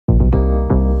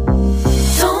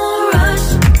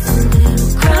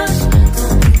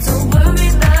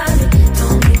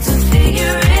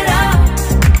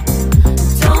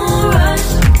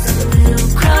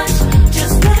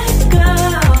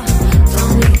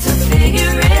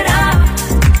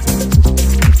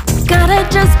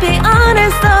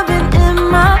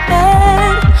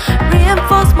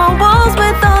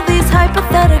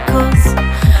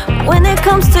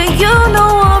comes to you, no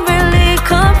one really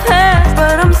compares.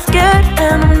 But I'm scared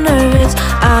and I'm nervous,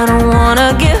 I don't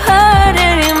wanna get hurt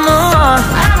anymore.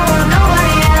 I don't want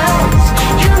nobody else,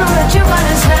 you know that you got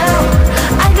as hell.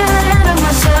 I get ahead of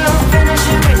myself,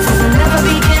 finishing races and never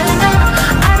beginning up.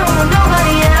 I don't want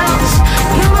nobody else,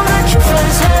 you know that you feel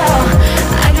as hell.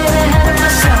 I get ahead of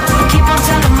myself, keep on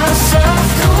telling myself,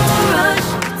 don't rush,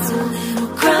 it's a little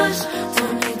crush.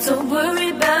 Don't need to worry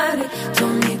about it,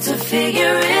 don't need to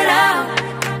figure it out.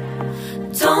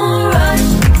 Don't rush,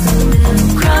 it's a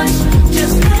little crush,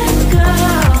 just let go.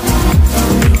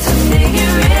 Don't need to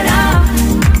figure it out.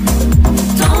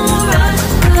 Don't rush,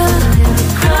 a little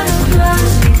crush,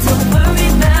 need to worry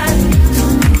about it,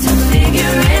 don't need to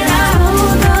figure it out.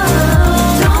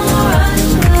 Don't rush,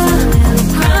 a little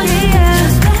crush,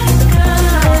 just let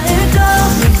go.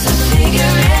 Don't need to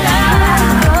figure it out.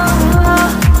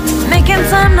 Making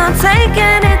time, not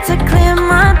taking it to clear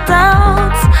my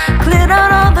doubts. Cleared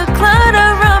out all the clutter,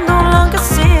 I'm no longer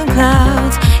seeing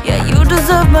clouds. Yeah, you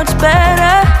deserve much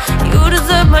better, you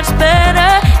deserve much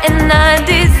better. And I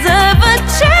deserve a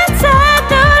chance at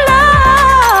new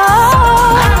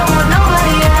love. I don't want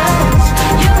nobody else,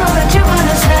 you know that you want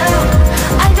as hell.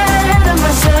 I got ahead of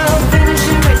myself,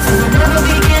 finishing races and never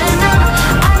beginning up.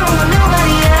 I don't want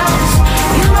nobody else,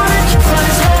 you know that you feel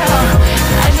as hell.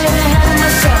 I get ahead of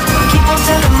myself, keep on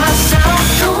telling myself,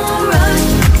 don't rush,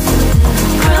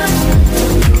 crush,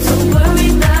 don't worry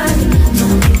about it,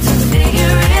 don't need to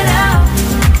figure it out.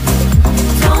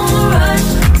 Don't rush,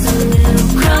 it's a little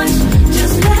crush,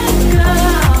 just let go.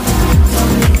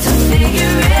 Don't need to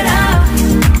figure it out.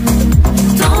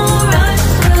 Don't rush,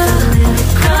 a little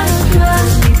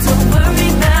crush, need to worry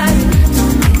about it,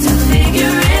 don't need to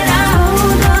figure it out.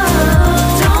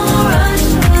 Don't rush,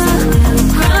 a little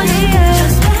crush,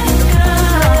 just let go.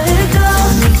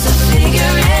 Don't need to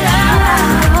figure it out.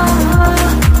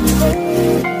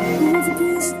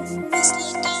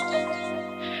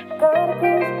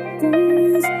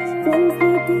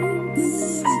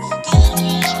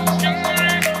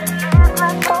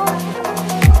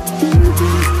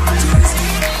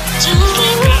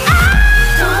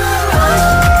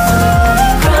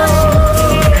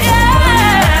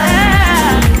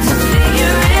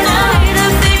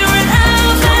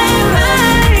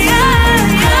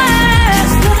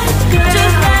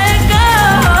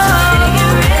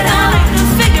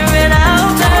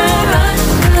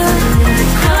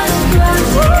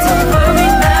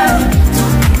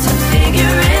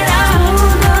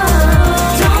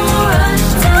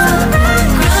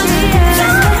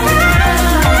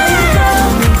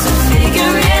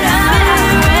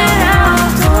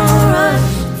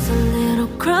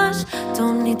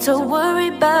 Don't need to worry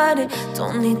about it,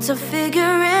 don't need to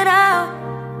figure it out.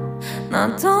 Now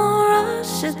don't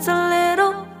rush, it's a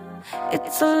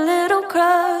little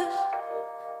crush.